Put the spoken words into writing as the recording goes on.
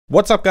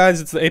What's up, guys?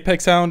 It's the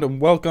Apex Hound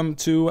and welcome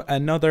to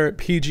another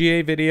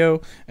PGA video.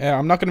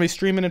 I'm not going to be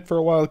streaming it for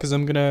a while because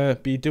I'm going to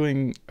be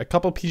doing a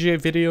couple PGA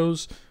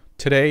videos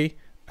today,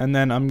 and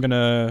then I'm going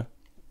to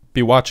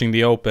be watching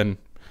the Open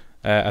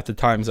at the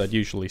times I'd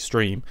usually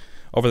stream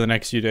over the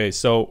next few days.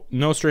 So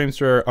no streams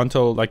for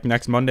until like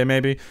next Monday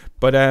maybe,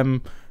 but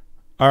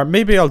or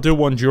maybe I'll do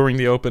one during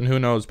the Open, who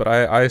knows, but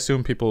I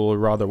assume people will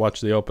rather watch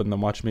the Open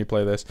than watch me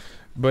play this.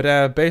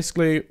 But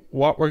basically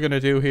what we're going to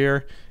do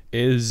here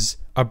is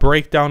a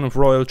breakdown of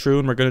Royal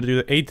Troon. We're going to do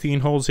the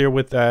 18 holes here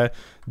with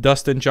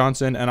Dustin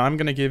Johnson, and I'm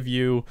going to give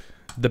you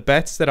the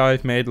bets that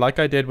I've made like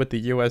I did with the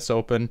US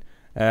Open.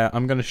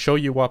 I'm going to show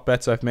you what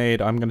bets I've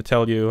made. I'm going to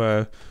tell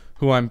you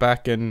who I'm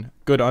backing,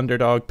 good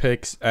underdog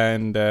picks,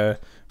 and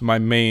my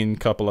main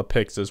couple of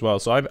picks as well.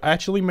 So I've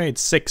actually made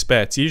 6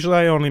 bets. Usually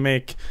I only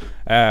make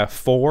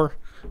 4,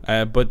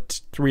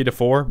 but 3 to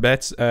 4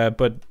 bets.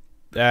 But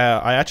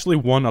I actually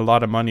won a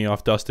lot of money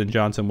off Dustin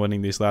Johnson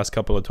winning these last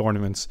couple of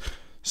tournaments.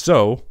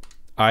 So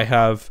I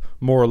have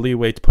more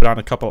leeway to put on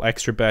a couple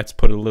extra bets,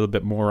 put a little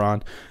bit more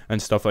on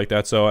and stuff like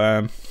that.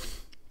 So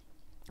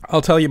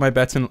I'll tell you my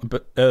bets in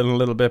a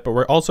little bit, but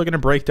we're also going to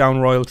break down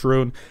Royal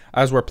Troon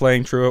as we're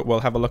playing through it. We'll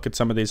have a look at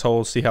some of these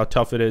holes, see how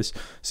tough it is,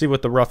 see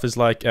what the rough is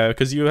like,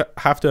 because you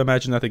have to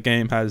imagine that the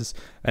game has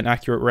an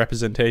accurate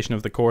representation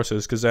of the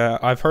courses, because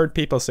I've heard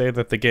people say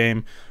that the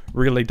game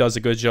really does a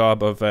good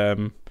job of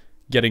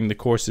getting the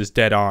courses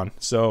dead on.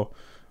 So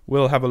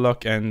we'll have a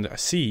look and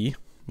see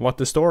what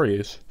the story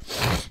is.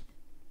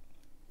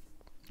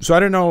 So I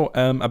don't know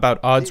about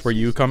odds where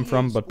you come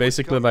from, but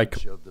basically, like,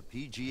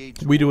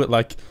 we do it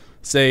like,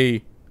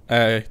 say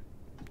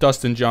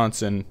Dustin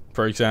Johnson,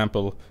 for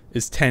example,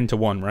 is 10 to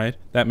 1, right?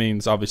 That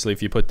means obviously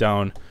if you put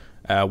down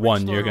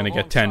 1, you're going to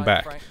get 10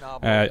 back.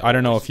 I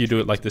don't know if you do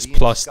it like this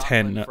plus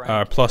 10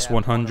 or plus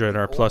 100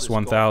 or plus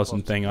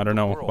 1000 thing. I don't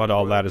know what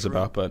all that is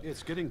about, but the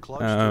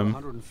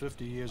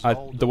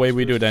way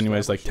we do it anyway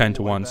is like 10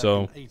 to 1,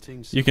 so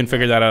you can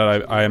figure that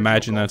out. I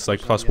imagine that's like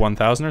plus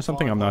 1000 or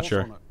something. I'm not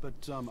sure.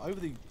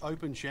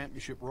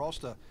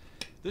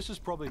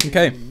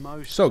 Okay,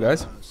 so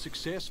guys,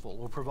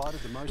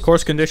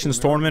 course conditions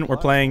tournament, we're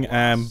playing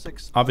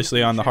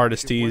obviously on the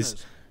hardest tees.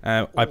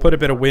 I put a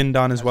bit of wind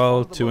on as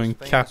well to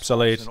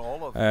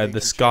encapsulate the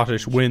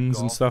Scottish winds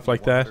and stuff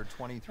like that.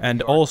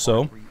 And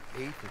also,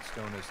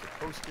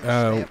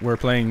 we're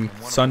playing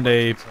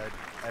Sunday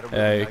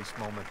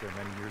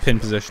pin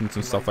positions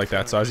and stuff like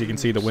that. So as you can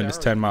see, the wind is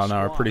 10 mile an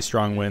hour, pretty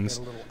strong winds.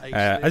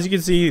 As you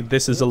can see,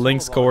 this is a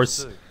links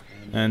course,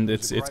 and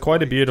it's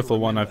quite a beautiful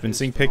one. I've been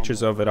seeing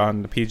pictures of it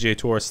on the PGA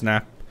Tour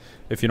Snap.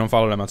 If you don't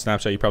follow them on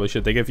Snapchat, you probably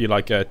should. They give you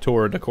like a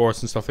tour of the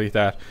course and stuff like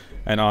that.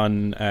 And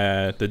on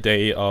the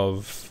day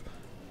of,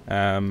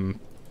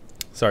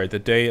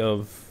 the day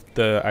of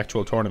the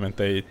actual tournament,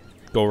 they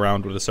go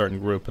around with a certain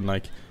group and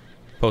like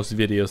post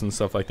videos and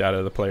stuff like that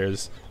of the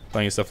players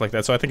playing and stuff like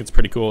that. So I think it's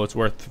pretty cool. It's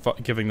worth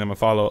giving them a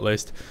follow at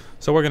least.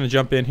 So we're gonna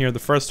jump in here. The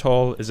first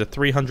hole is a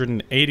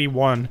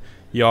 381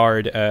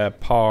 yard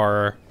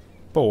par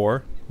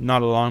 4.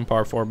 Not a long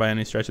par 4 by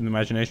any stretch of the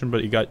imagination,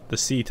 but you got the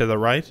sea to the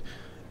right.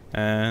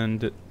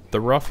 And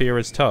the rough here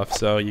is tough,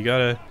 so you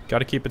gotta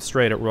keep it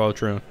straight at Royal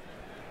Troon.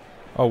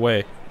 Oh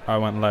wait, I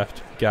went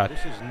left. God.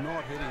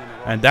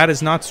 And that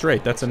is not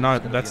straight. That's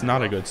not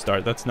a good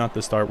start. That's not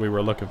the start we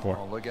were looking for.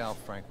 Oh, look out,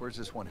 Frank. Where's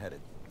this one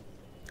headed?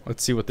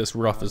 Let's see what this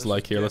rough is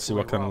like here. Let's see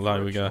what kind of lie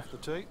we got.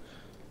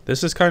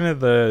 This is kind of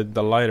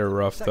the lighter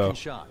rough though.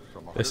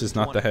 This is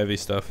not the heavy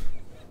stuff.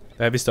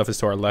 The heavy stuff is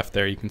to our left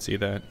there. You can see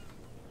that.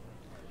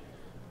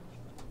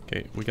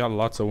 Okay, we got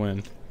lots of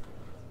wind.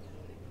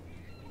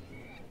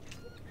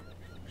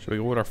 Should we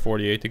go with our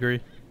 48 degree?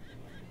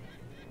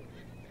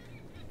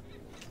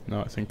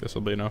 No, I think this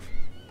will be enough.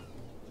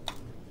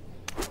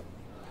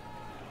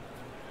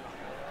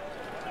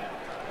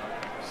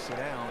 Sit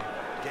down.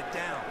 Get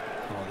down.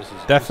 Oh, this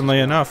is definitely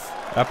enough.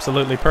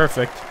 Absolutely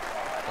perfect.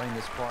 Playing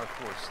this par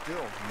 4,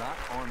 still not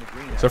on the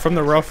green. So from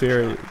the rough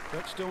here,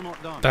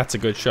 that's a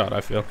good shot,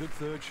 I feel. Good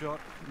third shot.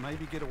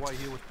 Maybe get away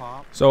here with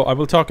par. So I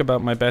will talk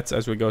about my bets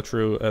as we go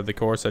through the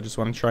course. I just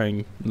want to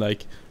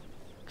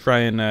try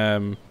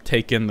and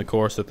take in the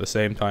course at the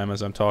same time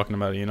as I'm talking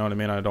about it. You know what I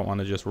mean? I don't want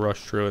to just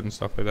rush through it and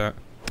stuff like that.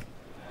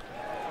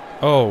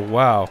 Oh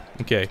wow.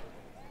 Okay.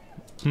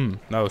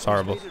 That was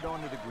horrible.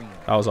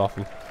 That was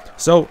awful.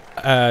 So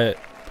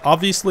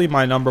obviously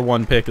my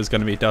 #1 pick is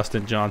going to be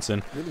Dustin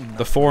Johnson.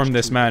 The form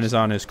this man is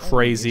on is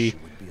crazy,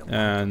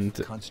 and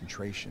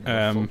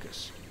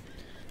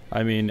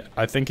I mean,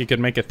 I think he could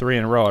make it 3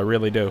 in a row. I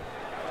really do.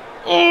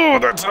 Oh,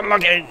 that's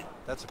unlucky.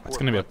 That's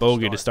going to be a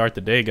bogey to start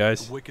the day,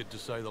 guys.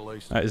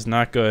 That is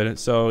not good.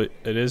 So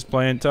it is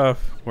playing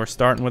tough. We're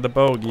starting with a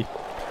bogey.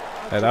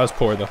 That was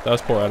poor, though. That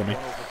was poor out of me.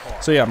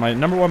 So yeah, my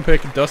 #1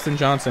 pick, Dustin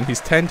Johnson.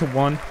 He's 10 to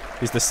 1.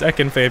 He's the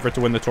second favorite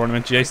to win the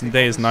tournament. Jason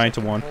Day is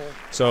 9-1.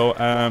 So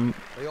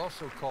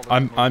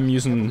I'm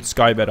using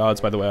Sky Bet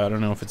odds, by the way. I don't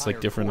know if it's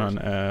like different on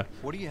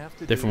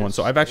different ones.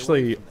 So I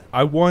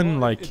won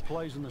like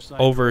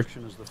over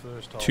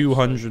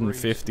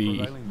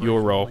 250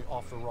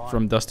 euro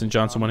from Dustin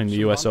Johnson winning the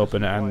US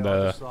Open and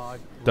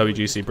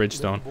WGC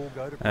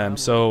Bridgestone.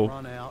 So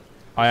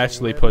I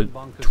actually put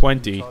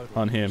 20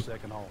 on him.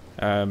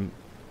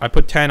 I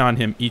put 10 on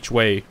him each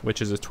way,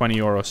 which is a 20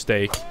 euro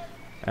stake,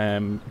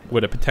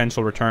 with a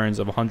potential returns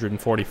of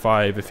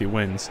 145 if he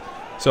wins.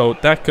 So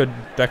that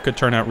could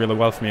turn out really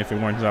well for me if he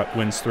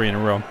wins 3 in a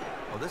row.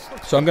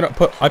 So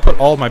I put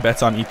all my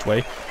bets on each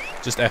way,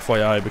 just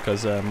FYI,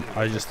 because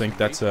I just think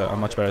that's a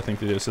much better thing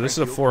to do. So this is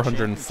a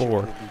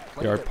 404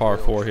 yard par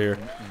 4 here.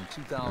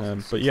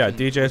 But yeah,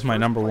 DJ is my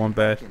 #1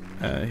 bet.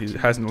 He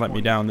hasn't let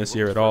me down this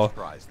year at all.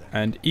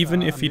 And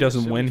even if he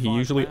doesn't win, he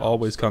usually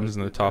always comes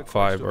in the top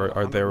 5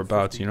 or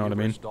thereabouts, you know what I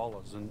mean?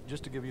 And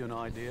just to give you an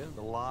idea,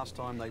 the last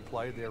time they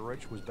played there,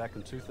 Rich, was back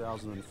in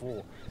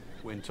 2004.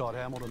 When Todd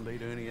Hamilton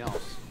beat Ernie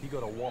Els. He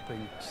got a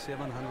whopping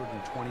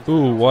 720.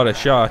 Ooh, what a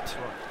shot.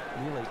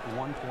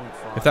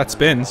 If that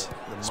spins,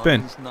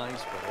 spin.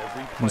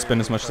 Didn't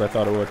spin as much as I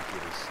thought it would.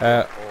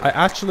 I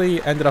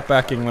actually ended up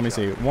backing, let me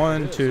see,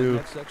 1, 2,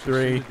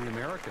 3,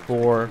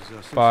 4,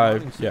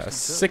 5, yeah,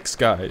 6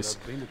 guys.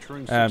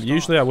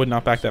 Usually I would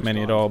not back that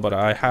many at all, but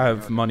I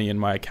have money in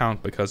my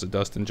account because of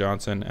Dustin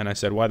Johnson, and I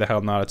said, why the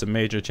hell not? It's a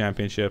major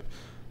championship,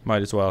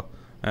 might as well.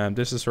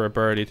 This is for a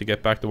birdie to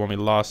get back to when we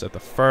lost at the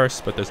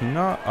first, but there's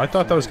not. I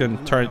thought that was going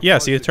to turn. Yeah,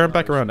 see, it turned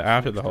back around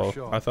after the hole.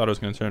 I thought it was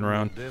going to turn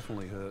around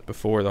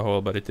before the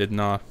hole, but it did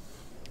not.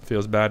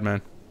 Feels bad,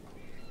 man.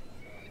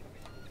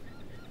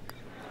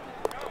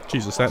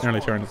 Jesus, that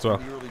nearly turned as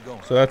well.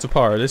 So that's a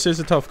par. This is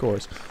a tough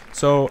course.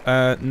 So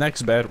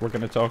next bet we're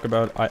going to talk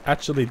about. I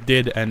actually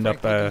did end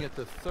up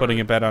putting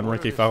a bet on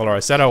Ricky Fowler. I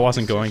said I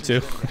wasn't going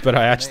to, but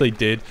I actually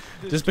did.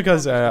 Just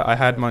because I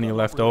had money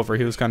left over.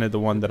 He was kind of the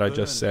one that I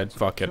just said,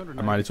 fuck it,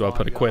 I might as well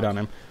put a quid on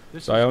him.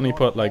 So I only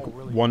put like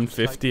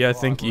 150, I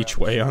think, each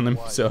way on him.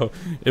 So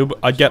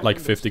I'd get like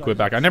 50 quid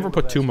back. I never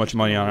put too much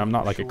money on him. I'm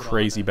not like a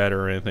crazy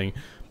bettor or anything.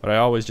 But I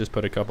always just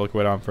put a couple of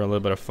quid on for a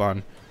little bit of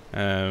fun.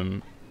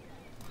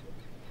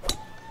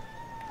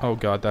 Oh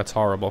god, that's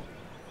horrible.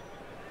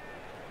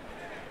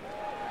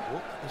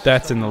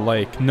 That's in the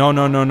lake. No,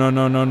 no, no, no,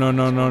 no, no, no,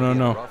 no, no, no,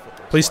 no.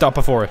 Please stop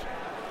before it.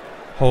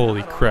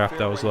 Holy crap,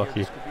 that was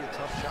lucky.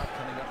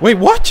 Wait,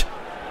 what?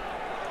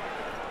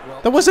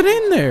 That wasn't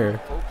in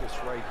there.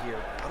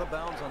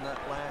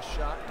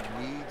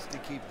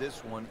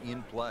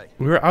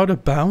 We were out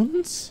of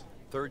bounds?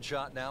 Third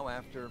shot now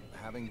after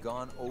having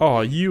gone over. Oh,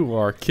 you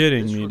are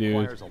kidding me,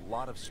 dude.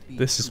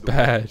 This is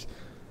bad.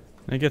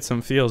 Can I get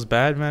some feels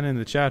bad, man, in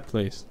the chat,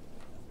 please?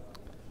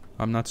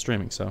 I'm not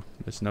streaming, so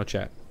there's no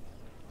chat.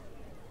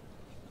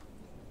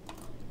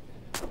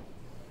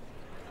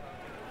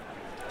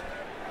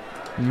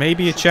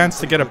 Maybe a chance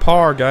to get a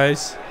par,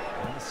 guys.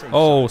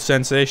 Oh,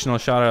 sensational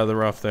shot out of the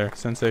rough there.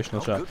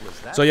 Sensational shot.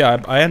 So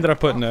yeah, I ended up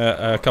putting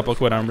a couple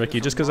quid on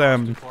Ricky just because I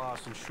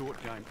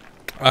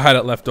had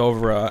it left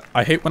over.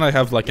 I hate when I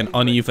have like an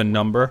uneven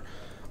number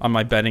on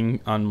my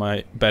betting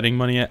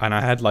money, and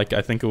I had like,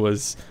 I think it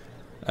was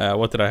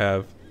what did I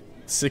have?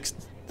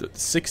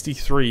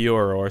 63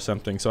 euro or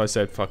something. So I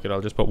said, fuck it,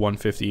 I'll just put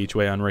 150 each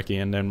way on Ricky,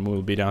 and then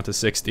we'll be down to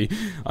 60.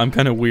 I'm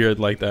kind of weird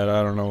like that.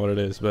 I don't know what it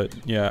is, but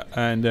yeah.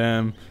 And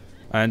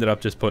I ended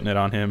up just putting it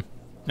on him.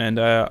 And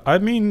I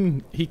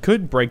mean, he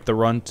could break the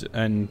runt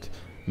and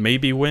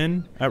maybe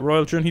win at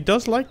Royal Troon. He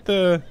does like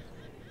the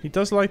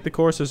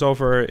courses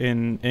over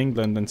in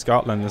England and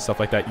Scotland and stuff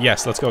like that.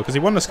 Yes, let's go, because he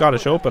won the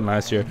Scottish Open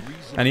last year,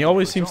 and he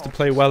always seems to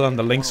play well on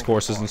the links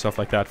courses and stuff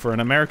like that. For an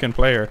American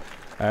player,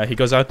 he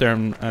goes out there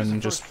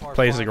and just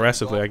plays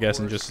aggressively, I guess,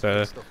 and just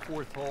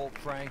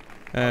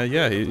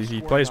yeah, he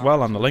plays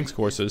well on the links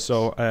courses.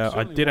 So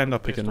I did end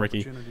up picking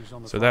Ricky.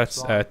 So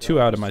that's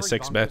 2 out of my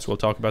 6 bets we'll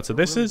talk about. So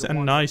this is a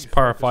nice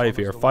par 5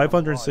 here,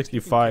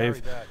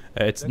 565.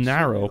 It's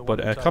narrow,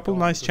 but a couple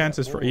nice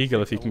chances for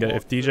eagle if he can get it.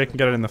 If DJ can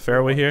get it in the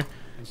fairway here.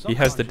 He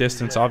has the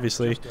distance,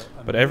 obviously,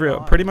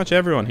 but pretty much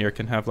everyone here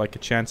can have like a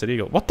chance at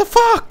eagle. What the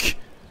fuck?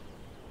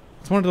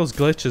 It's one of those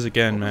glitches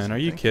again, man. Are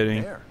you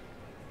kidding?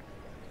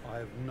 I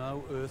have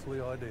no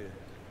earthly idea.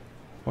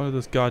 One of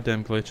those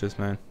goddamn glitches,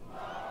 man.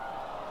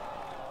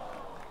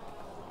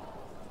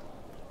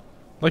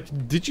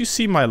 Like, did you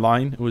see my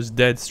line? It was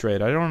dead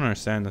straight. I don't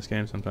understand this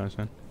game sometimes,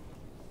 man.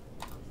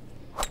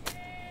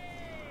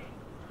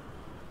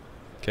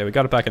 Okay, we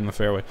got it back in the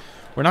fairway.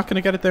 We're not going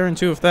to get it there in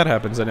 2 if that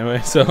happens anyway.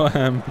 So,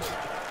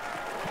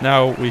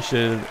 now we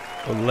should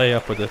lay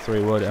up with the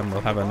 3-wood and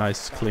we'll have a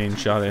nice clean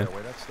shot in.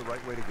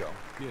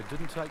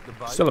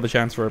 Still have a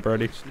chance for a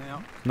birdie.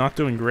 Not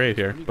doing great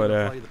here,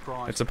 but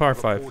it's a par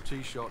 5.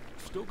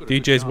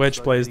 DJ's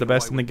wedge play is the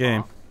best in the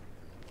game.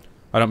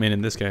 I don't mean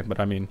in this game, but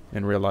I mean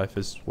in real life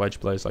his wedge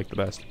play is like the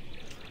best.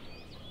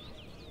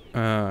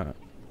 That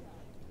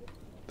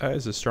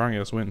is the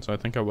strongest wind, so I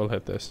think I will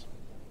hit this.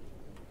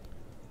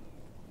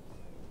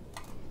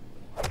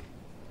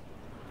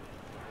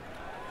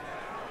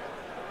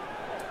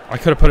 I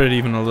could have put it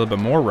even a little bit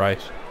more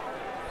right.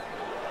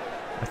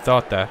 I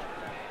thought that.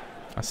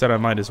 I said I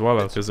might as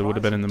well because it would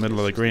have been in the middle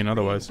of the green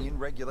otherwise.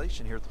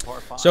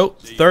 So,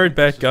 third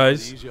bet,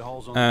 guys,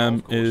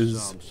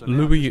 is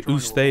Louis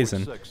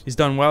Oosthuizen. He's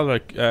done well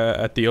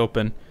at the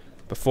Open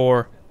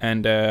before,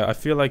 and I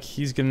feel like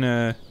he's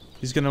gonna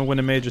win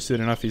a major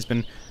soon enough. He's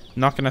been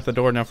knocking at the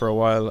door now for a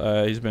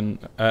while. He's been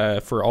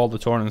for all the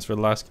tournaments for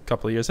the last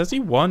couple of years. Has he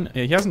won?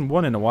 He hasn't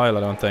won in a while,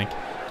 I don't think.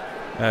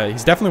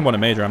 He's definitely won a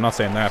major. I'm not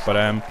saying that, but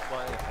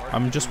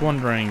I'm just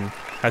wondering.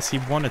 Has he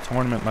won a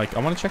tournament? Like, I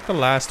want to check the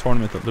last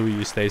tournament that Louis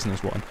Oosthuizen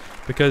has won,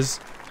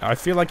 because I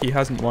feel like he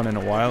hasn't won in a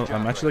while.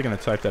 I'm actually going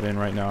to type that in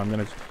right now. I'm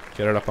going to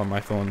get it up on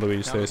my phone, Louis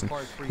Oosthuizen,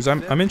 because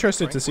I'm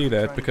interested to see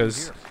that,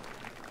 because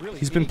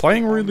he's been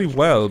playing really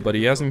well, but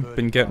he hasn't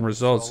been getting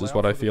results, is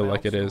what I feel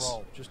like it is.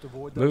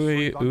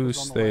 Louis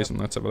Oosthuizen,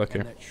 let's have a look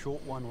here.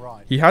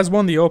 He has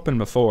won the Open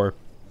before,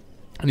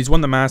 and he's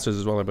won the Masters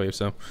as well, I believe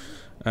so.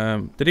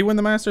 Did he win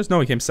the Masters? No,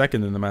 he came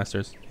second in the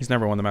Masters. He's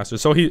never won the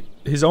Masters. So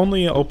his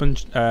only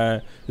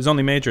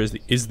major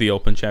is the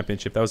Open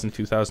Championship. That was in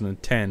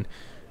 2010.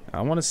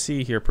 I want to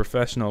see here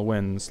professional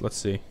wins. Let's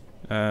see.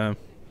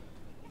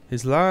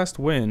 His last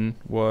win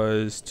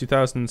was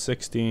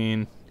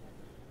 2016.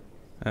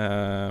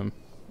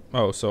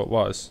 Oh, so it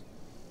was.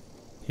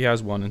 He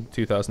has won in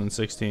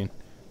 2016,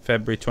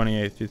 February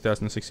 28th,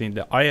 2016.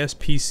 The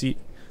ISPS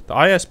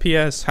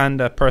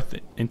Handa Perth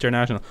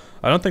International.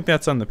 I don't think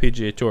that's on the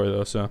PGA Tour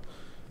though. So,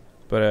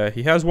 but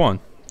he has won.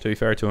 To be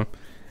fair to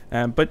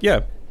him. But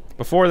yeah,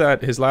 before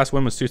that, his last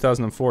win was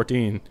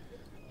 2014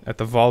 at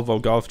the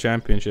Volvo Golf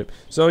Championship.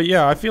 So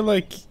yeah, I feel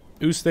like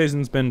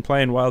Oosthuizen's been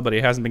playing well, but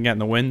he hasn't been getting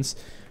the wins.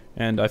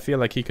 And I feel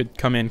like he could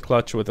come in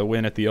clutch with a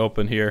win at the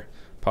Open here,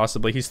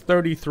 possibly. He's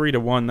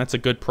 33-1. That's a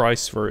good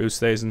price for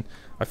Oosthuizen.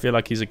 I feel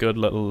like he's a good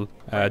little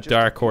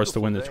dark horse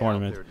to win the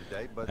tournament.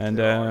 And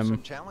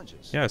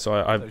yeah, so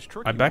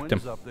I backed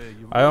him.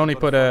 I only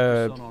put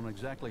a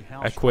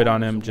quid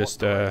on him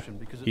just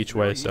each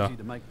way, so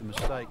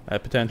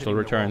potential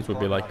returns would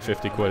be like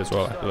 50 quid as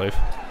well, I believe.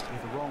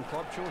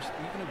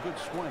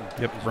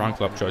 Yep, wrong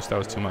club choice. That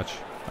was too much.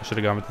 I should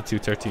have gone with the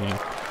 213.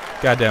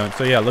 God damn it.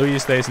 So yeah, Louis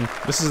Oosthuizen.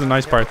 This is a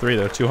nice par 3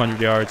 though, 200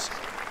 yards.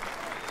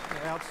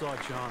 Outside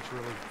chance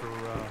really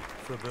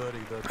for birdie,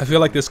 but I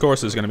feel like this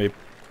course is going to be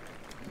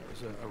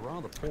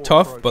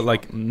tough, but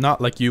like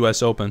not like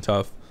US Open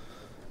tough.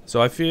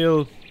 So I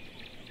feel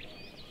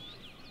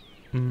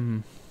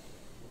I'm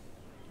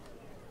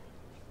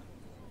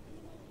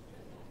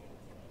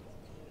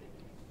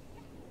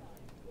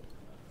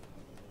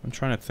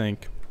trying to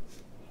think.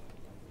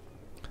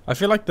 I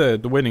feel like the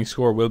winning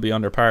score will be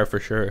under par for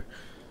sure.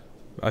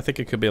 I think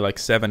it could be like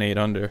 7-8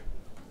 under.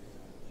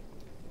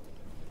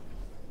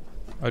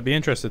 I'd be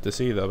interested to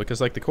see though, because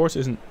like the course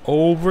isn't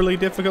overly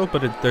difficult,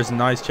 but there's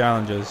nice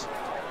challenges.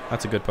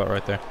 That's a good putt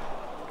right there.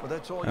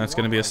 And it's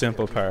going to be a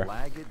simple par.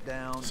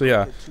 So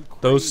yeah,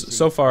 those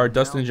so far: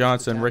 Dustin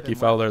Johnson, Ricky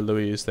Fowler,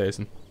 Louis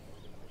Oosthuizen.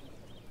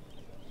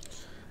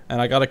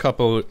 And I got a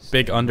couple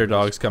big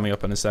underdogs coming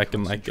up in a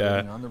second, like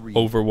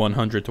over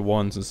 100 to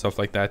 1s and stuff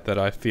like that, that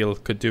I feel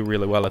could do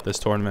really well at this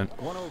tournament,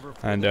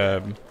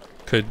 and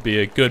could be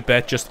a good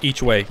bet just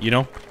each way. You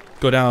know,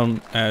 go down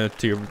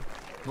to your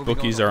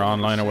bookies or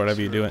online or whatever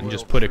you do it, and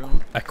just put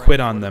a quid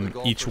on them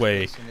each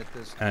way,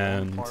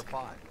 and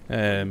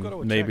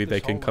maybe they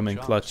can come in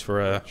clutch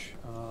for a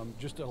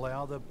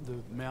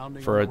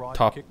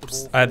top.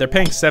 They're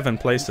paying 7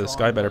 places.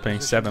 Sky Bet are paying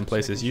 7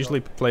 places.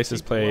 Usually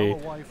places play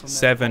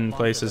 7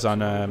 places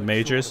on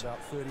majors.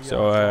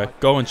 So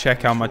go and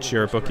check how much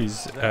your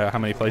bookies, how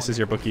many places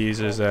your bookies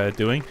is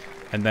doing,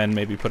 and then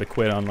maybe put a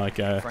quid on like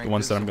the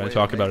ones that I'm going to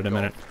talk about in a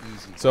minute.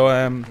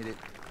 So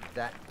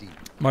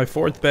my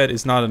fourth bet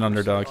is not an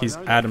underdog. He's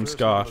Adam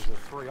Scott.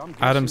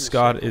 Adam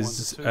Scott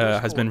is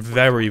has been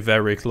very,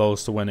 very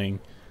close to winning.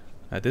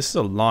 This is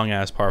a long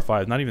ass par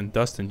 5. Not even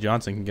Dustin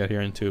Johnson can get here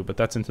in 2, but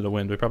that's into the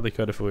wind. We probably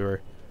could if we were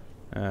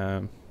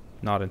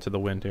not into the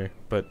wind here,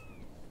 but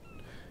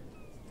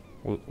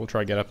we'll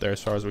try to get up there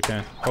as far as we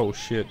can. Oh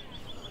shit!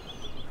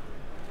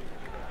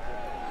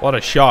 What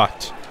a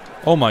shot!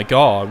 Oh my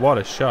god, what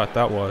a shot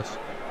that was!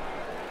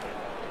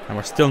 And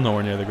we're still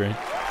nowhere near the green.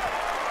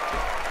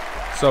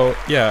 So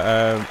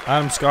yeah,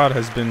 Adam Scott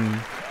has been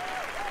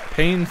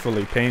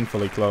painfully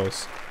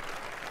close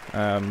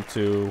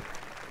to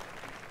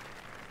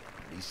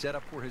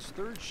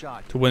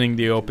winning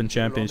the Open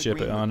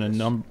Championship on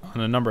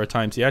a number of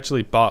times. He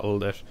actually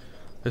bottled it.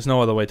 There's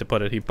no other way to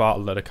put it. He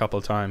bottled it a couple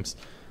of times.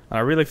 And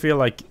I really feel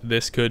like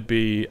this could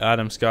be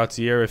Adam Scott's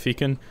year if he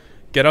can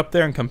get up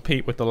there and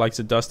compete with the likes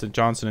of Dustin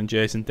Johnson and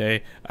Jason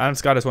Day. Adam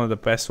Scott is one of the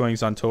best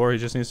swings on tour. He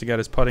just needs to get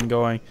his putting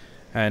going,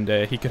 and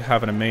he could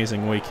have an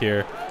amazing week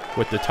here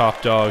with the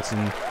top dogs.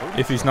 And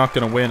if he's not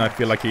going to win, I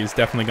feel like he's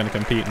definitely going to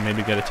compete and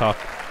maybe get a top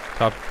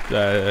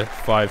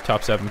 5,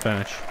 top 7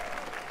 finish.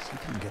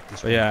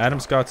 But yeah,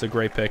 Adam Scott's a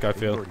great pick, I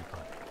feel,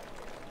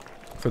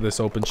 for this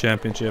Open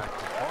Championship.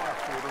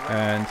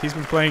 And he's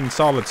been playing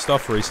solid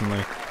stuff recently.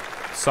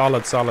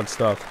 Solid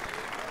stuff.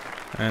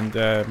 And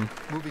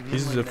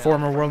he's a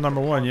former world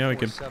 #1, you know, he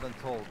could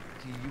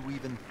do you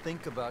even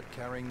think about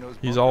carrying those?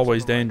 He's bunkers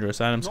always on the right?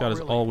 dangerous. Adam Scott is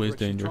always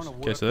dangerous.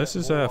 Okay, so this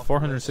is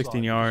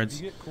 416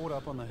 yards.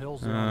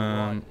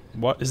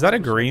 What is that, a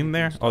green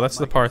there? Oh, that's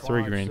the par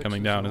 3 green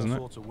coming down, isn't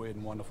it?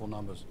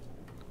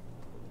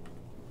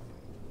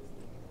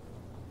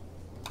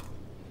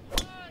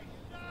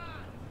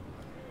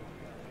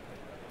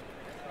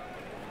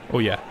 Oh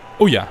yeah.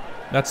 Oh yeah.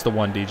 That's the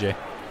one, DJ.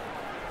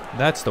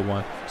 That's the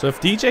one. So if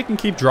DJ can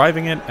keep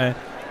driving it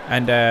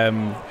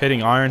and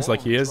hitting irons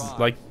like he is,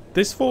 like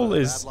this fool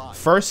is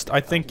first, I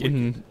think,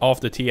 in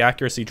off the tee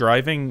accuracy,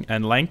 driving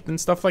and length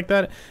and stuff like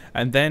that,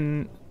 and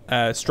then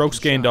strokes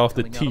gained off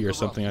the tee or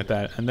something like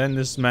that, and then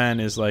this man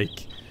is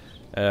like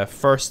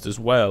first as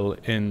well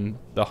in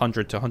the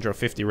 100 to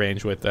 150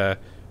 range with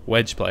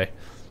wedge play.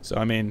 So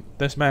I mean,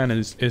 this man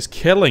is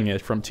killing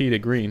it from tee to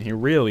green. He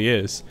really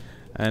is.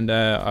 And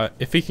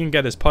if he can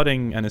get his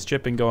putting and his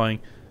chipping going,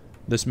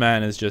 this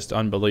man is just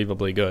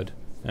unbelievably good.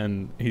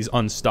 And he's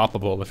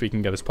unstoppable if he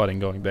can get his putting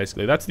going,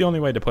 basically. That's the only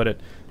way to put it.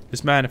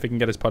 This man, if he can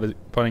get his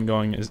putting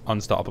going, is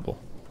unstoppable.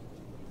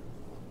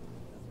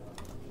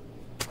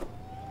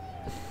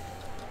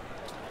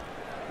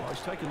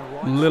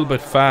 A little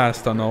bit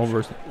fast on the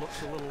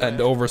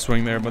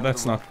overswing there, but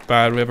that's not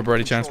bad. We have a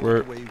birdie chance.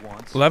 We're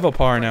level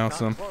par now,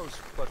 so...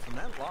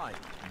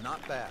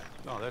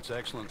 Oh, that's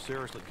excellent.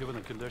 Seriously, given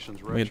the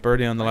conditions. We had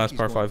birdie on the last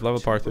par 5, level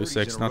par through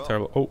 6, not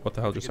terrible. Oh, what the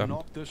hell just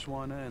happened?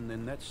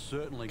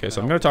 Okay, so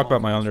I'm going to talk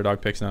about my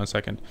underdog picks now in a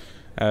second.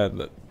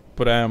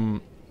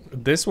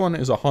 This one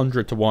is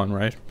 100 to 1,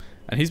 right?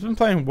 And he's been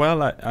playing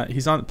well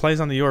at, plays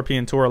on the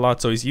European Tour a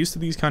lot, so he's used to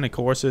these kind of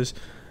courses.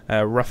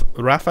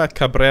 Rafa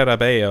Cabrera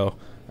Bello,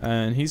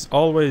 and he's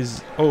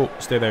always, oh,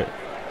 stay there.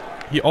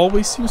 He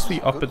always seems to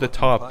be up at the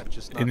top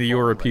in the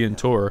European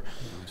Tour.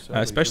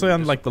 Especially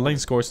on like the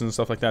links courses and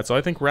stuff like that. So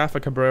I think Rafa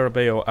Cabrera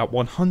Bello at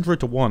 100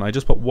 to 1. I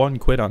just put one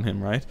quid on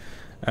him, right?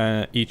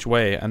 Each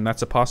way, and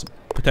that's a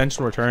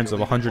potential returns of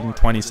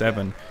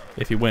 127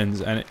 if he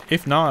wins. And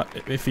if not,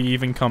 if he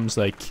even comes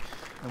like,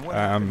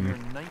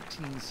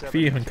 if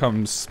he even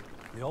comes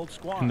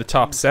in the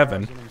top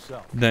 7,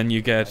 then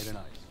you get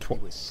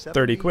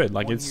 30 quid.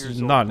 Like, it's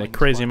not a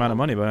crazy amount of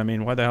money, but I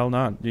mean, why the hell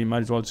not? You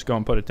might as well just go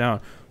and put it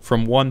down.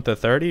 From 1 to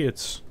 30,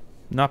 it's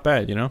not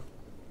bad, you know?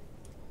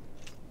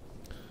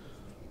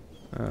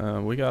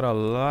 We got a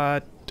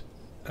lot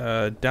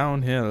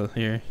downhill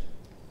here.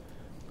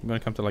 I'm gonna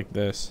come to like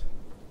this,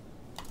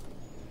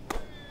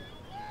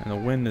 and the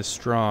wind is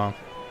strong.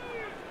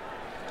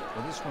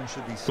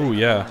 Oh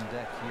yeah,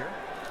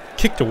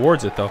 kick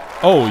towards it though.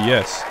 Oh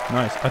yes,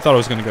 nice. I thought it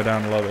was gonna go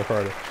down a little bit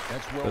farther.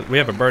 But we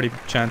have a birdie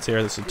chance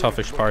here. This is a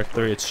toughish par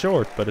 3. It's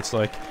short, but it's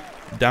like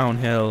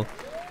downhill.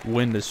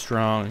 Wind is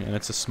strong, and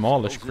it's a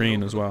smallish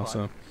green as well.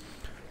 So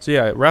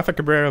yeah, Rafa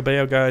Cabrera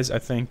Bello, guys, I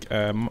think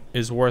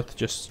is worth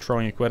just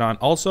throwing a quid on.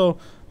 Also,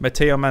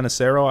 Matteo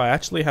Manacero, I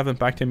actually haven't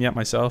backed him yet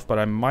myself, but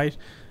I might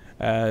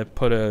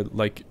put a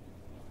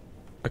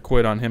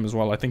quid on him as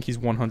well. I think he's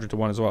 100 to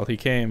 1 as well. He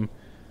came,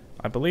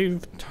 I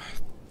believe,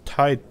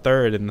 tied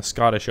 3rd in the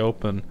Scottish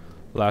Open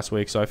last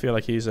week, so I feel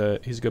like he's a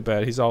good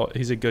bet. He's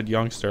a good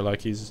youngster.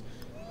 Like,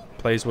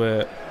 plays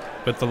with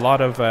a lot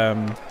of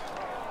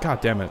God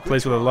damn it,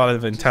 plays with a lot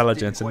of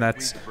intelligence, and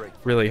that's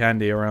really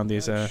handy around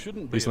these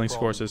links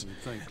courses.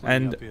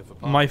 And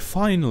my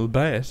final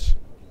bet,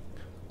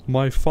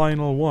 my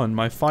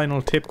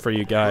final tip for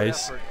you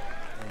guys,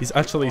 he's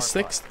actually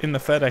 6th in the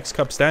FedEx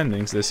Cup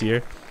standings this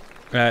year.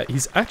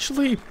 He's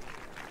actually,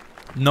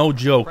 no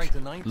joke,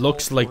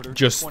 looks like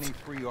just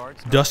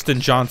Dustin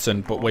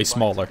Johnson, but way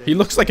smaller. He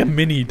looks like a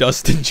mini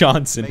Dustin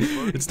Johnson.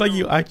 It's like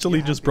you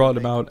actually just brought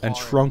him out and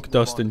shrunk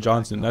Dustin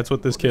Johnson. That's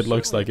what this kid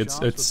looks like.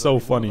 It's so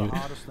funny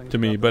to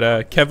me.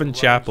 But Kevin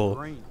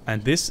Chappell,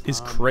 and this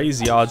is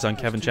crazy odds on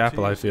Kevin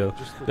Chappell, I feel.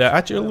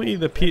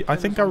 Actually, I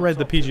think I read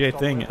the PGA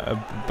thing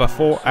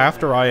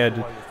after I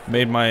had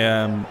made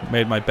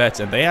my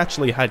bets, and they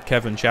actually had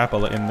Kevin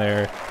Chappell in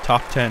their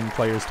top 10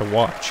 players to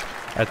watch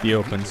at the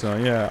Open. So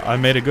yeah, I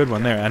made a good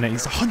one there, and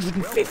he's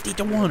 150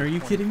 to 1. Are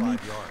you kidding me?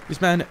 This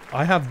man,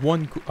 I have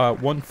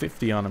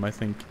 150 on him, I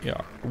think.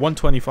 Yeah,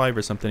 125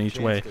 or something each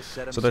way.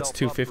 So that's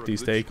 250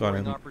 stake on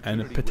him,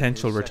 and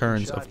potential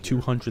returns of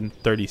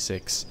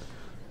 236.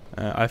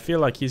 I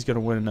feel like he's gonna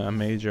win a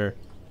major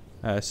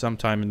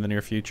sometime in the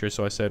near future.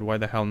 So I said, why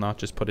the hell not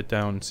just put it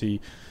down and see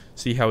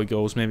how he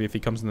goes. Maybe if he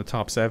comes in the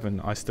top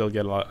 7, I still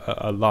get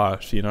a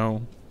lot, you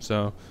know.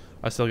 So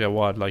I still get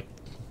what, like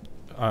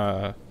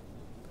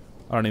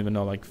I don't even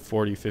know, like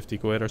 40, 50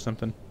 quid or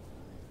something.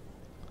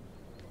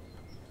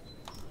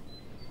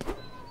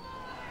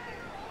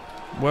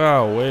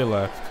 Wow, way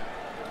left.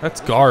 That's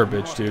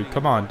garbage, dude.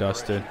 Come on,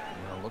 Dustin.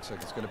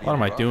 What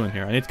am I doing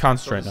here? I need to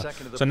concentrate now.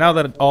 So now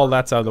that all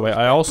that's out of the way,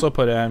 I also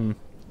put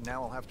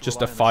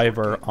just a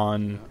 $5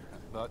 on.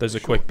 There's a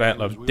quick bet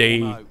of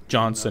Day,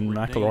 Johnson,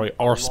 McIlroy,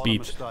 or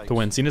Spieth to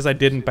win. Seeing as I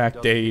didn't back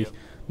Day,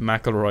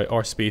 McIlroy,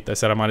 or Spieth, I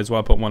said I might as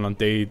well put one on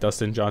Day,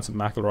 Dustin Johnson,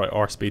 McIlroy,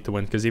 or Spieth to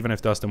win, because even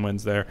if Dustin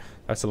wins there,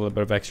 that's a little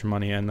bit of extra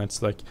money, and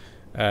that's like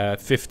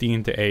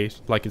 15 to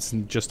 8, like it's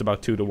just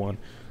about 2 to 1.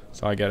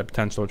 So I get a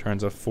potential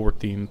returns of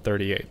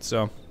 14.38.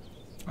 So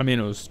I mean,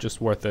 it was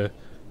just worth a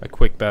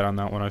quick bet on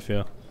that one, I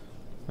feel.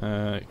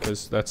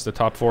 Because that's the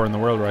top 4 in the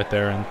world right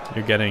there, and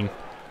you're getting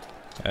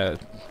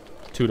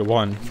 2 to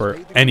 1 for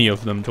any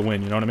of them to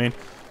win, you know what I mean?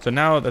 So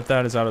now that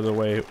that is out of the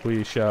way,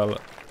 we shall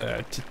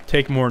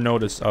take more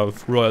notice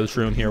of Royal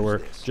Troon here.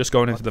 We're just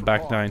going into the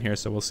back 9 here,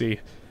 so we'll see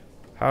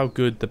how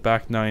good the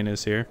back 9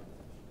 is here.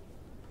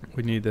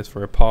 We need this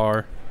for a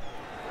par,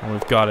 and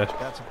we've got it.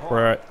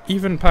 We're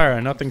even par,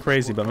 nothing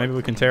crazy, but maybe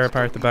we can tear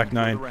apart the back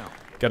 9.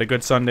 Get a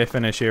good Sunday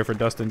finish here for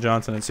Dustin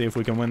Johnson and see if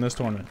we can win this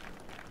tournament.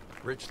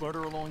 Rich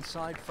Lerner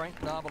alongside Frank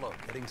Navalo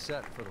getting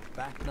set for the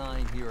back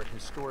 9 here at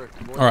historic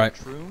Royal Alright.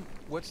 Troon.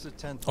 What's the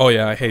 10th? Oh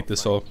yeah, I hate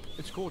this hole.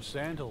 It's called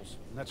Sandhills,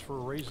 and that's for a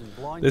reason.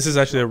 Blind This is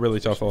actually a really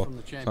tough hole.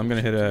 So I'm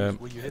going to hit a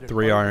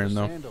 3-iron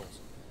though.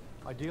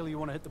 Ideally, you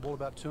want to hit the ball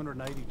about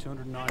 280,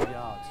 290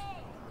 yards.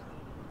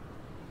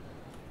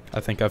 I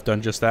think I've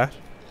done just that.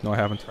 No, I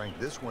haven't. Frank,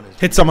 this one is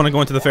Hit someone and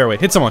go into the fairway.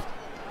 Hit someone.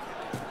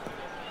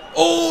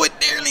 Oh, it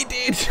nearly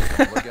did.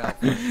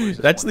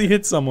 It actually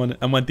hit someone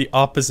and went the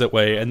opposite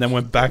way and then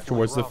went back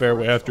towards the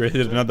fairway after it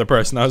hit another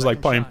person. I was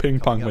like playing ping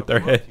pong with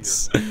their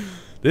heads.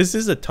 This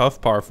is a tough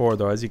par 4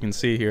 though, as you can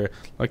see here.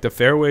 Like the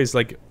fairway is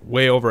like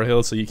way over a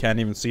hill, so you can't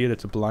even see it.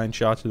 It's a blind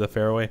shot to the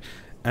fairway.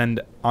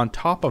 And on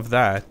top of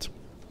that,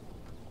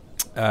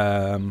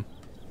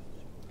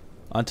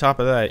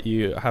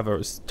 you have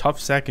a tough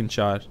second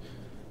shot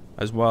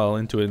as well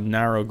into a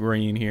narrow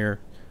green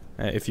here.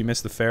 If you miss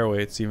the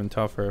fairway, it's even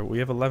tougher. We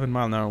have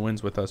 11-mile-an-hour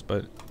winds with us,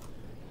 but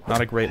not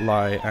a great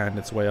lie, and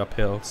it's way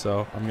uphill.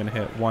 So I'm going to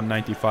hit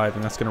 195,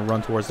 and that's going to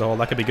run towards the hole.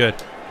 That could be good.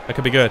 That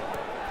could be good.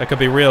 That could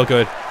be real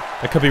good.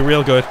 That could be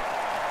real good.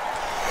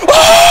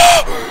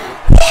 Oh!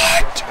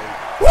 What?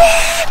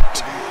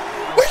 What?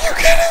 Are you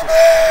kidding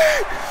me?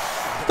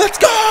 Let's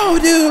go,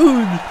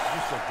 dude.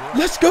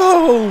 Let's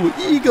go.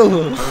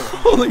 Eagle.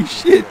 Holy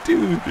shit,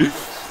 dude.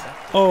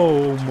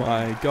 Oh,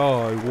 my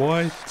God.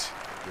 What?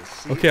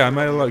 Okay, I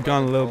might have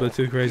gone a little bit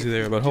too crazy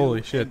there, but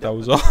holy shit, that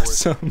was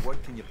awesome.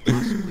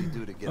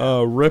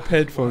 Rip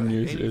headphone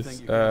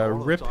users.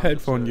 Rip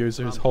headphone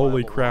users.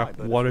 Holy crap,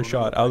 what a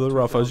shot. Out of the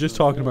rough. I was just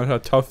talking about how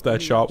tough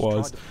that shot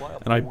was,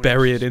 and I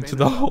bury it into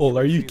the hole.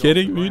 Are you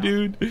kidding me,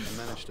 dude?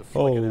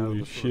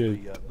 Holy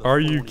shit. Are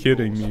you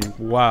kidding me?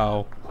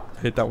 Wow.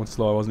 Hit that one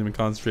slow. I wasn't even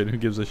concentrating. Who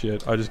gives a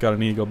shit? I just got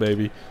an eagle,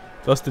 baby.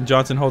 Dustin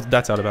Johnson holds.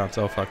 That's out of bounds.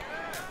 Oh, fuck.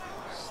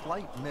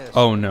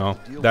 Oh no,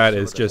 that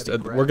is just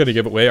we're gonna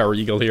give away our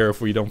eagle here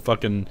if we don't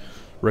fucking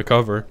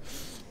recover.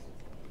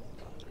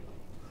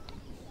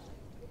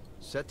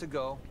 Set to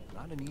go.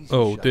 Not an easy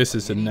Oh, shot this by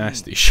is a any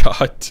nasty means.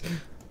 shot.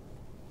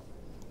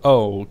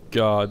 Oh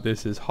god,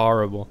 this is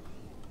horrible.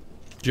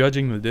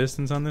 Judging the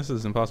distance on this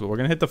is impossible. We're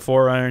gonna hit the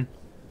 4-iron.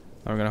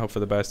 I'm gonna hope for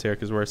the best here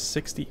because we're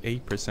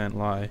 68%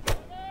 lie.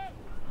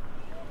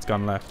 It's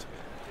gone left.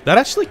 That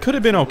actually could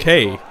have been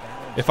okay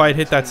if I had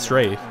hit that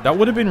straight. That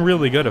would have been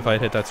really good if I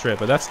had hit that straight,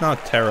 but that's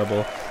not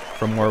terrible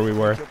from where we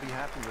were.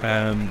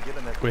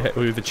 We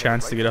have a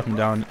chance to get up and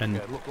down and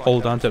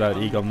hold on to that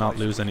eagle, not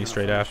lose any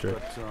straight after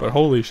it. But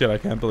holy shit, I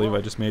can't believe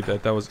I just made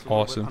that. That was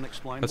awesome.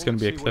 That's going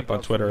to be a clip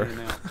on Twitter.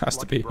 Has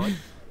to be.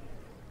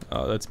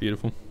 Oh, that's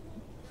beautiful.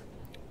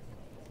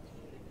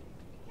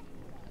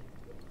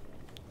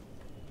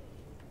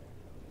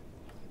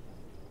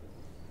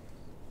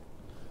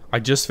 I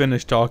just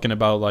finished talking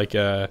about like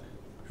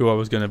who I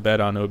was gonna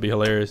bet on. It would be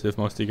hilarious if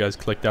most of you guys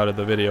clicked out of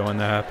the video when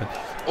that happened.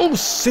 Oh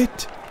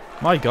sit!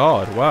 My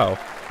god, wow.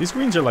 These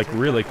greens are like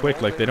really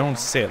quick, like they don't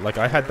sit. Like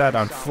I had that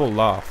on full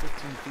loft.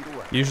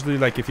 Usually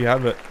like if you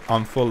have it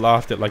on full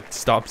loft it like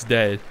stops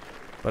dead.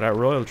 But at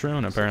Royal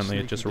Troon apparently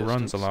it just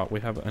runs a lot.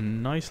 We have a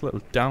nice little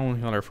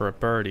downhiller for a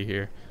birdie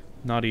here.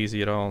 Not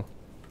easy at all.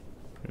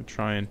 We'll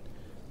try and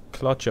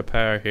clutch a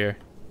pair here.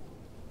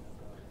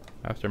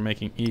 After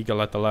making eagle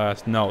at the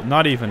last. No,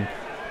 not even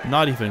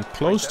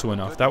close to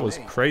enough. That was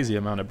crazy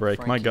amount of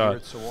break. My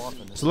god.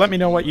 So let me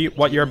know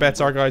what your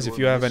bets are, guys. If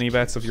you have any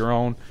bets of your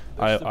own,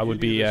 I would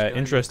be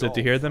interested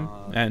to hear them.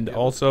 And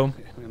also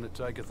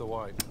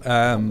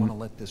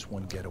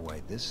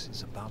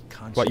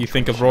what you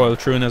think of Royal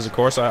Troon as a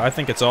course. I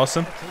think it's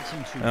awesome.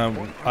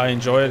 I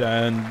enjoy it,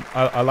 and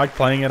I like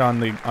playing it on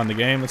the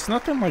game. It's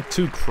nothing like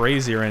too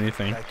crazy or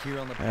anything,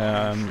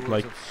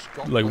 like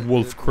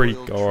Wolf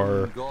Creek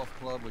or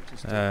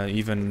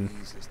even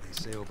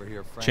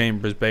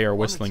Chambers Bay or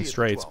Whistling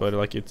Straits, but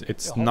like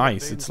it's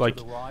nice. It's like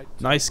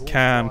nice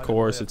calm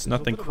course. It's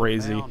nothing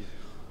crazy.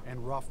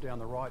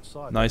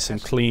 Nice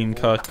and clean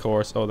cut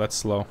course. Oh, that's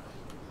slow.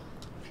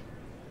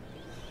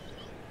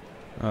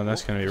 Oh,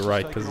 that's gonna be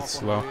right because it's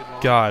slow.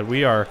 God,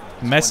 we are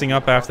messing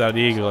up after that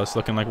eagle. It's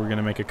looking like we're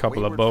gonna make a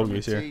couple of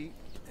bogeys here.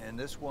 And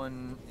this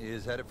one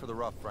is headed for the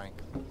rough, Frank.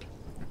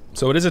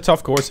 So it is a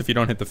tough course if you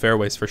don't hit the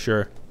fairways for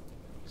sure.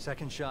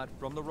 Second shot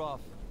from the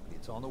rough.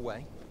 It's on the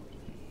way.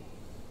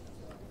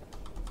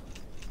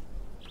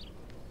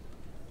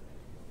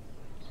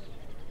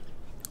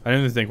 I don't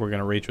even think we're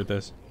gonna reach with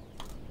this.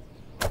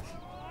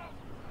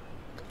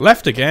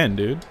 Left again,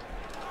 dude.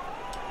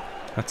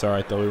 That's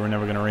alright though, we were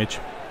never gonna reach.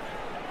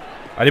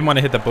 I didn't want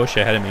to hit the bush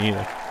ahead of me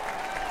either.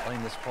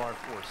 Playing this par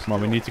four. Come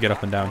on, we need to get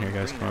up and down here,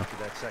 guys. Come on.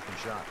 After that second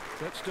shot.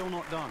 That's still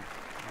not done.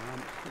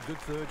 A good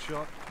third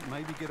shot.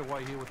 Maybe get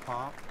away here with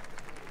par.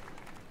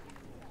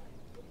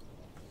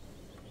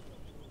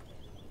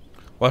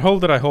 What hole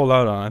did I hold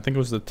out on? I think it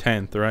was the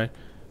 10th, right?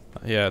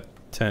 Yeah,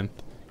 10th.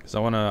 Because I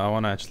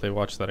wanna actually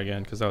watch that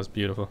again because that was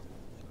beautiful.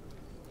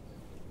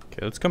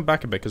 Okay, let's come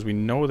back a bit because we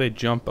know they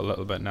jump a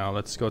little bit now.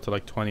 Let's go to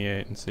like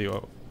 28 and see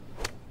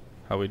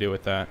how we do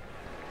with that.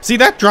 See,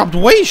 that dropped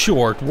way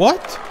short.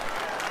 What?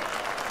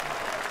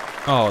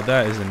 Oh,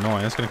 that is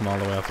annoying. That's gonna come all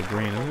the way off the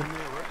green, isn't it?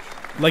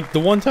 Like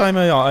the one time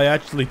I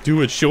actually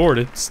do it short,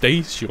 it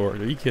stays short.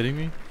 Are you kidding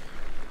me?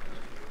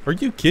 Are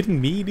you kidding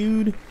me,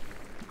 dude?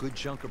 Good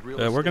chunk of real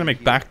We're gonna estate make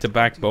here.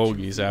 back-to-back 22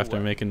 bogeys feet after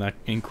away. making that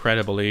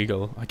incredible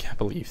eagle. I can't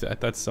believe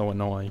that. That's so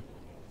annoying.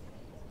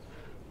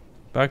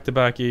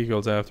 Back-to-back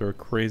eagles after a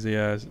crazy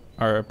ass,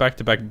 or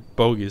back-to-back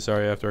bogeys.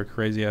 Sorry, after a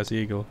crazy ass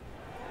eagle.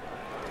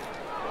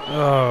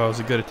 Oh, it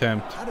was a good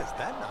attempt. How does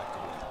that knock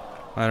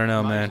away? I don't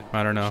know, man. Amazing.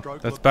 I don't know.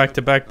 Stroke That's looked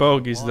back-to-back good.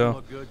 bogeys Line though.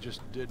 looked good,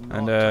 just did not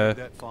And take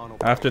that final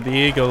after ball. the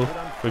eagle,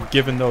 we've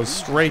given those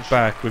straight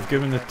back. We've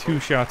given the 2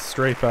 shots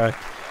straight back.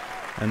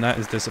 And that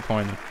is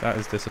disappointing. That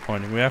is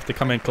disappointing. We have to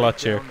come in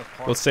clutch here.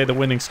 We'll say the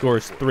winning score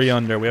is 3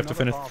 under. We have to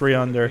finish 3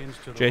 under.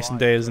 Jason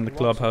Day is in the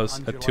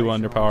clubhouse at 2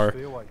 under par.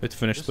 We have to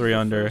finish 3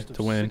 under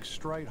to win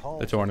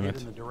the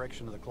tournament.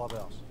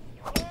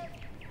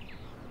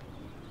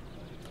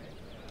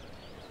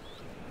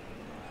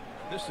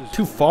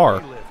 Too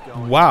far.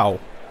 Wow.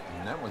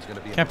 And that one's gonna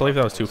be Can't believe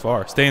that was too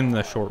far. Stay in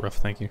the short rough,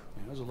 thank you.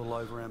 That was a little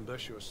over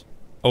ambitious.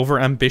 Over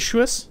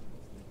ambitious?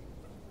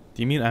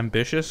 Do you mean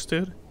ambitious,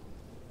 dude?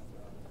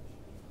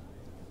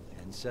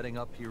 And setting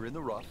up here in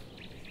the rough.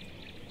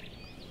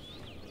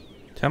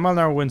 10 mile an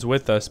hour wind's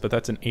with us, but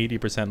that's an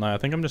 80% lie. I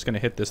think I'm just going to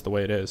hit this the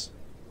way it is.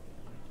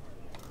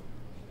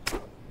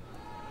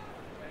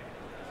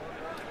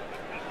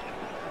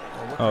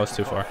 Oh, it's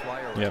too far.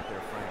 Yep.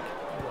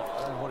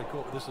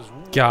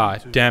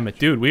 God damn it,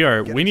 dude.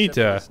 We need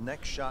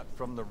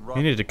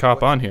to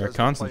cop on here,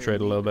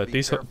 concentrate a little bit.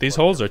 These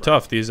holes are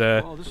tough.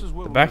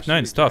 The back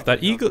nine's tough.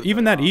 That eagle,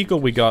 even that eagle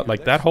we got,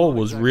 like that hole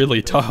was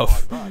really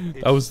tough.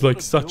 That was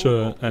like such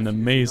an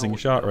amazing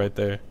shot right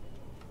there.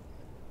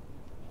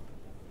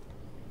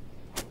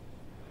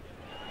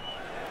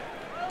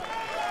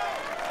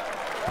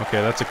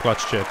 Okay, that's a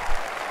clutch chip.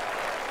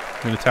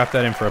 I'm gonna tap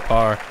that in for a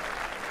par,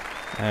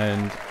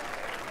 and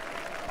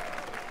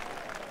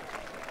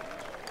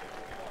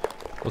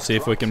we'll see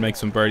if we can make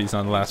some birdies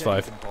on the last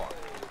 5.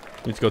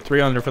 Need to go 3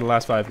 under for the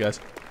last 5,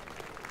 guys.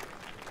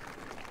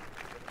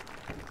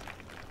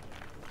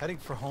 Heading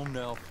for home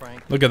now,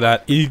 Frank. Look at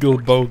that eagle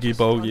bogey.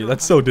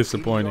 That's so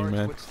disappointing,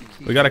 man.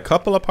 We got a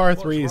couple of par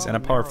 3s and a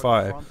par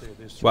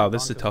 5. Wow,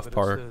 this is a tough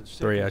par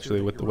 3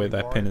 actually, with the way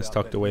that pin is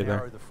tucked away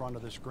there.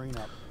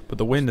 But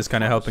the wind is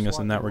kind of helping us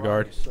in that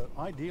regard. So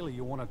ideally,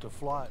 you want it to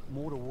fly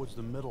more towards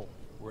the middle,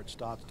 where it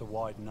starts to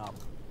widen up.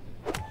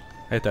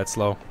 Hit that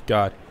slow.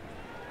 God.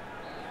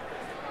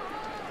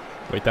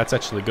 Wait, that's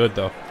actually good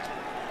though.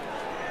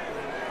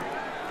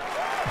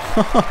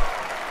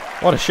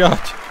 What a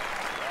shot.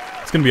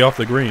 It's gonna be off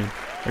the green.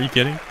 Are you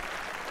kidding?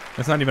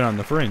 That's not even on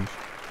the fringe.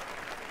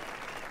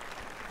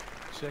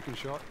 Second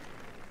shot.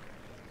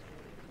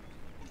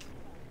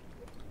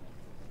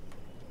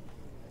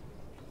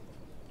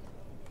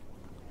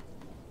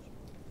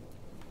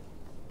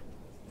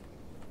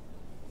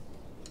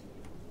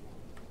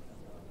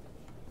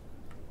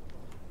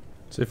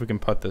 See if we can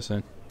putt this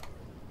in.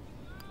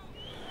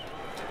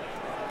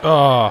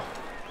 Oh, a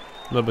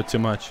little bit too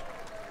much.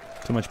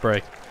 Too much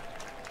break.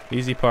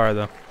 Easy par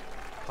though.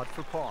 Putt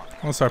for par.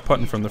 I'll start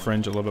putting from the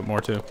fringe a little bit more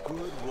too.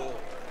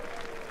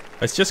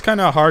 It's just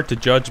kind of hard to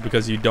judge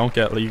because you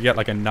get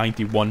like a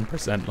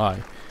 91%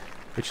 lie,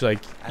 which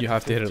like you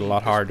have to hit it a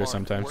lot harder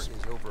sometimes.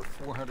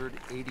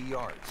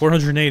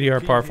 480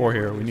 yard par 4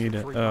 here. We need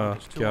it. Oh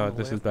god,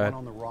 this is bad.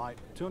 On the right,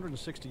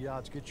 260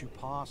 yards gets you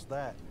past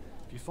that.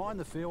 If you find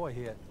the fairway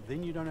here,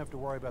 then you don't have to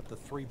worry about the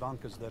 3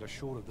 bunkers that are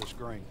short of this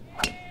green.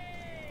 Okay,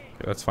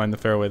 let's find the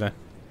fairway then.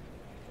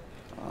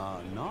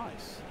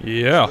 Nice.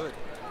 Yeah,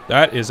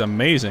 that is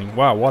amazing.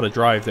 Wow, what a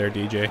drive there,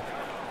 DJ.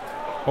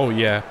 Oh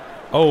yeah.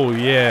 Oh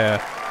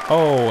yeah.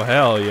 Oh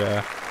hell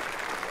yeah.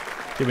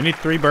 Okay, we need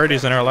 3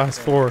 birdies in our last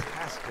 4.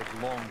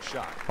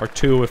 Or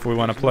 2 if we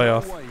want to play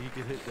off.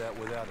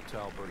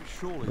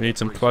 We need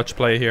some clutch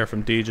play here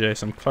from DJ.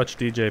 Some clutch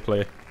DJ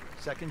play.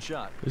 Second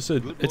shot. It's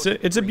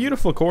a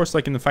beautiful course,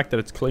 like in the fact that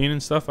it's clean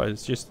and stuff.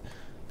 It's just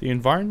the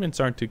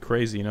environments aren't too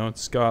crazy, you know. It's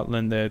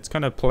Scotland. It's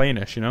kind of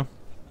plainish, you know.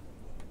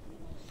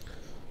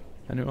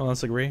 Anyone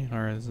else agree,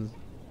 or is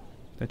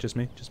that just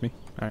me? Just me.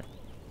 All right.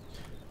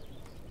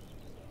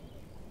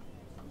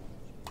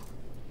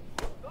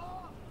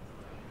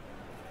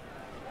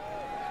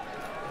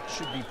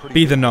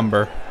 Be the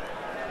number.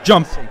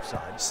 Jump.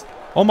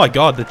 Oh my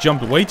god, that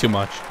jumped way too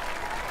much.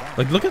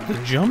 Like, look at the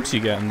jumps you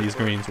get in these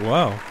greens.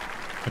 Wow.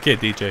 Okay,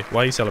 DJ,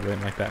 why are you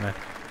celebrating like that, man?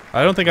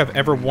 I don't think I've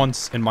ever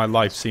once in my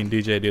life seen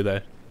DJ do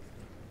that.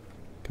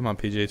 Come on,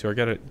 PGA Tour,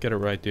 get it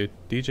right, dude.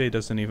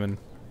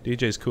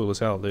 DJ's cool as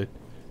hell, dude.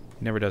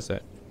 He never does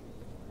that.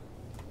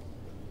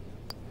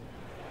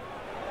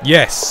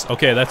 Yes!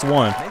 Okay, that's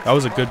one. That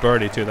was a good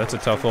birdie, too. That's a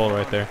tough hole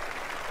right there.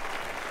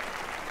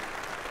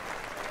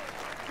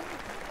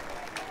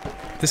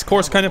 This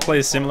course kind of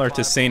plays similar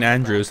to St.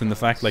 Andrews in the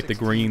fact, like, the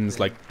greens,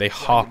 like, they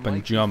hop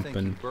and jump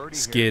and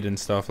skid and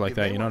stuff like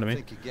that, you know what I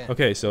mean?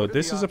 Okay, so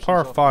this is a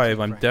par 5.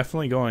 I'm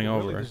definitely going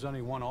over.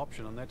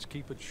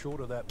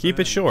 Keep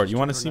it short. You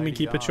want to see me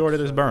keep it short of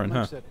this burn,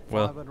 huh?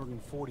 Well,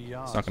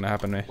 it's not going to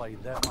happen, mate.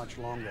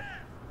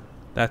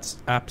 That's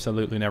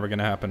absolutely never going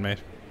to happen, mate.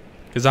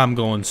 Because I'm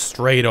going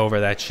straight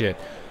over that shit.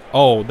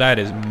 Oh, that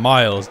is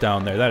miles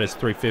down there. That is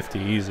 350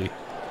 easy.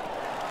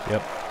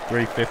 Yep.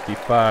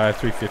 355,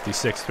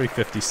 356,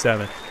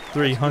 357,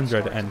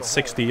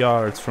 360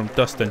 yards from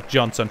Dustin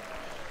Johnson.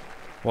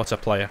 What's a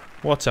player?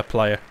 What's a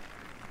player?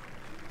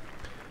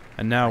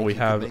 And now we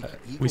have,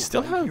 we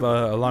still have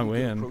a long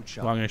way in,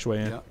 longish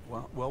way in.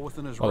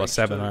 Well, a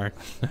 7 iron.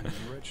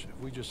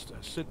 We just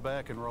sit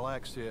back and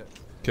relax here.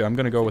 Okay, I'm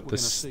gonna go with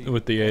this,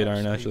 with the 8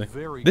 iron actually.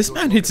 This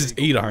man hits his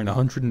 8 iron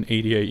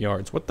 188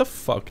 yards. What the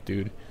fuck,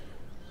 dude?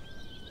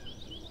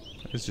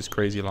 It's just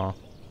crazy long.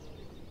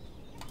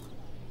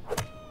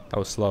 That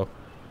was slow.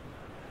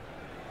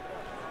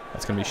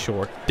 That's gonna be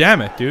short.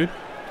 Damn it, dude.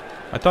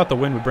 I thought the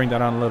wind would bring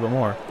that on a little bit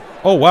more.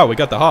 Oh wow, we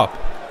got the hop.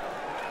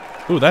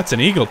 Ooh, that's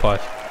an eagle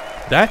putt.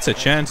 That's a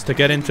chance to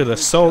get into the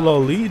solo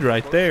lead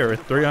right there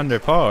at 3 under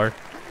par.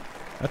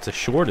 That's a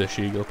shortish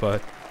eagle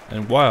putt.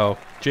 And wow,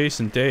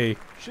 Jason Day,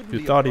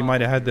 who thought he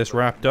might have had this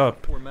wrapped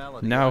up,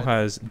 now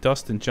has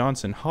Dustin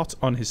Johnson hot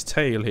on his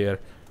tail here.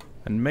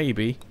 And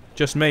maybe,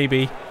 just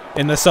maybe,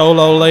 in the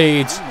solo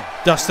lead,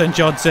 Dustin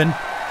Johnson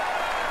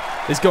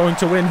is going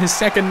to win his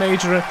 2nd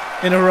major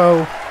in a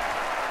row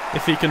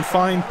if he can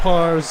find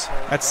pars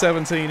at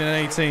 17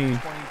 and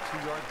 18.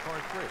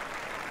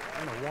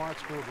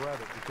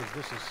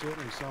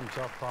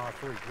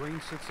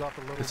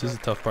 This is a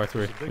tough par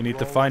 3. We need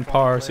to find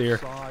pars here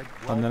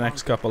on the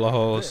next couple of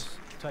holes.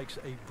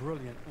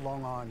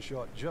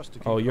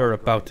 Oh, you're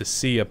about to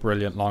see a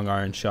brilliant long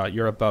iron shot.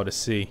 You're about to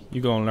see.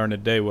 You go and learn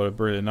today what a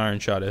brilliant iron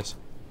shot is.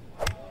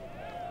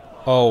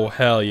 Oh,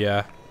 hell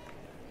yeah.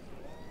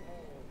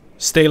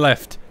 Stay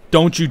left.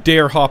 Don't you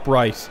dare hop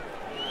right.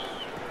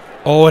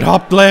 Oh, it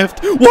hopped left.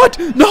 What?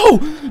 No!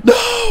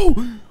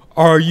 No!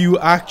 Are you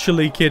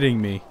actually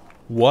kidding me?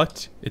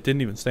 What? It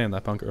didn't even stay in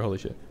that bunker. Holy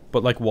shit.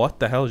 But, like, what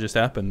the hell just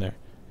happened there?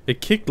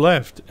 It kicked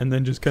left and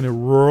then just kind of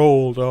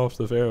rolled off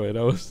the fairway.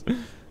 That was...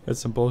 That's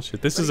some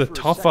bullshit. This is a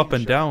tough up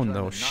and down,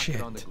 though.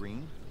 Shit.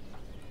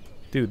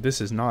 Dude,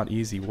 this is not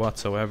easy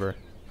whatsoever.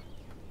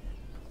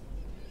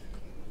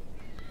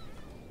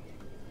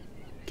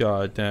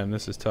 God damn,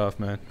 this is tough,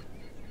 man.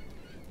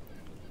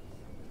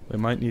 We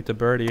might need to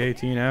birdie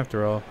 18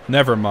 after all.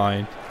 Never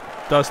mind.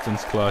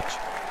 Dustin's clutch.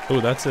 Oh,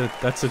 that's a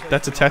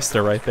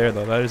tester right there,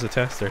 though. That is a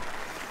tester.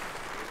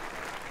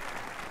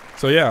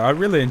 So yeah, I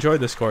really enjoyed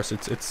this course.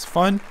 It's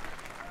fun,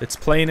 it's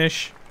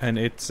plainish, and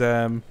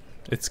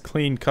it's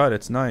clean cut.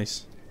 It's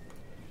nice.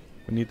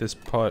 We need this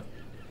putt.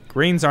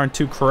 Greens aren't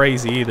too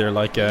crazy either,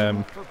 like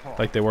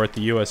they were at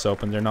the U.S.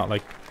 Open. They're not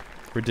like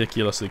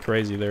ridiculously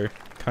crazy. They're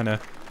kind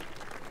of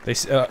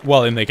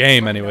well, in the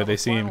game anyway, they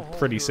seem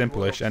pretty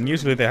simplish, and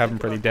usually they have them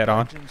pretty dead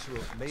on.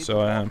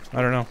 So I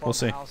don't know. We'll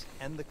see.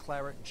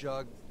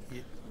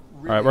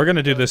 Alright, we're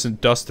gonna do this in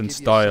Dustin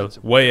style.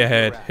 Way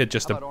ahead, hit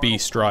just a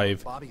beast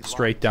drive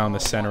straight down the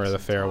center of the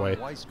fairway.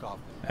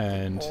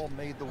 And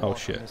oh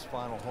shit.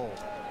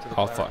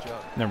 Oh fuck.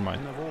 Never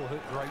mind.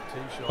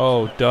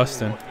 Oh,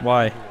 Dustin,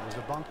 why?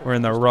 We're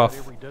in the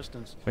rough.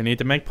 We need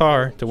to make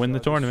par to win the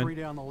tournament.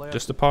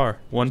 Just a par.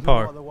 One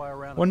par.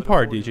 One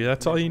par, DJ.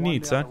 That's all you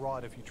need, son.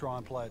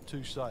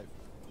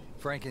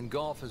 Frank, in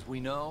golf, as we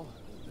know,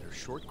 there's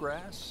short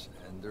grass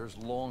and there's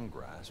long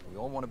grass. We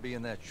all want to be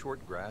in that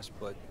short grass,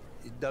 but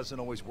it doesn't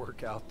always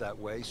work out that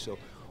way. So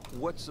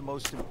what's the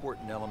most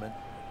important element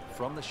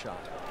from the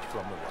shot,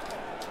 from the rough?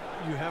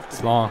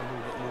 It's long.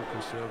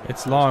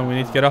 It's long. We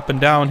need to get up and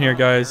down here,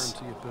 guys.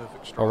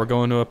 Or we're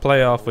going to a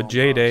playoff with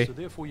J-Day. So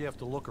therefore you have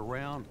to look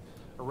around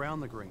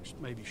the greens,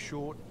 maybe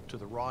short, to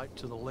the right,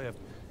 to the left,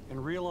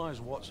 and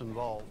realize what's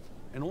involved.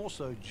 And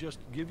also just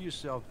give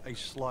yourself a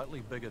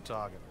slightly bigger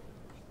target.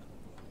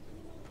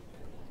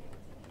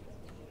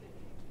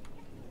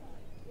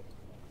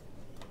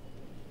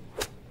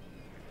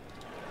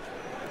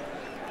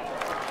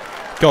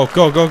 Go,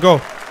 go, go,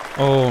 go.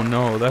 Oh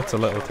no, that's a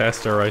little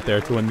tester right there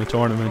to win the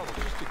tournament.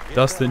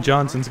 Dustin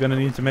Johnson's going to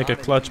need to make a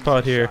clutch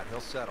putt here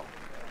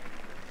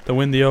to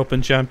win the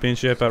Open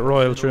Championship at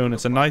Royal Troon.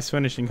 It's a nice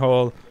finishing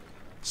hole.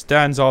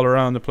 Stands all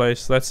around the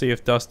place. Let's see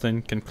if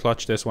Dustin can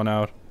clutch this one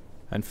out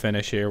and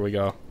finish. Here we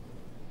go.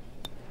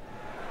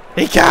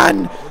 He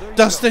can!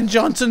 Dustin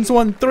Johnson's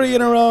won 3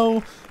 in a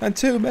row and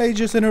 2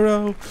 majors in a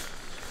row.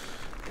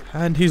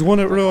 And he's won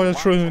at Royal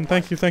Troon.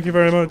 Thank you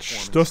very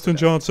much. Dustin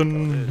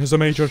Johnson is a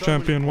major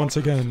champion once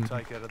again.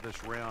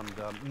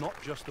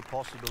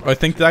 I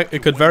think that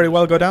it could very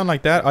well go down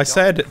like that. I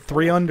said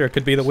 3 under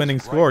could be the winning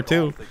score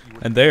too.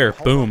 And there,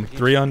 boom,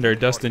 3 under,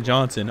 Dustin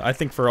Johnson. I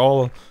think for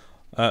all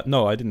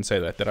No, I didn't say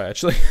that, did I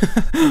actually?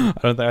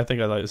 I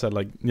think I said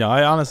like, yeah,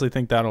 I honestly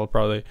think that'll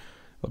probably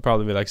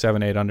be like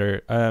 7-8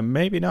 under.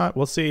 Maybe not.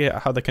 We'll see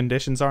how the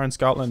conditions are in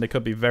Scotland. It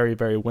could be very,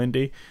 very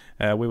windy.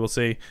 We will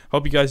see.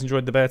 Hope you guys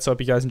enjoyed the bets. Hope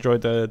you guys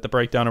enjoyed the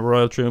breakdown of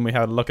Royal Troon. We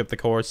had a look at the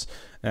course,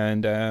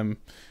 and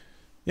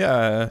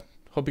yeah.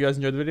 Hope you guys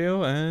enjoyed the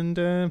video,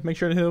 and make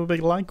sure to hit a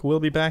big like. We'll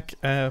be back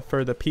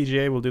for the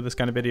PGA. We'll do this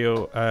kind of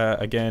video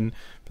again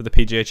for the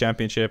PGA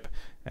Championship,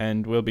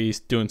 and we'll be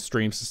doing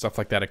streams and stuff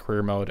like that at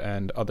career mode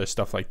and other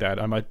stuff like that.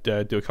 I might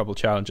do a couple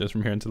challenges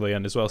from here until the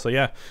end as well. So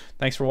yeah,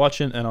 thanks for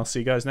watching, and I'll see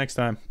you guys next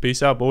time.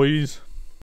 Peace out, boys.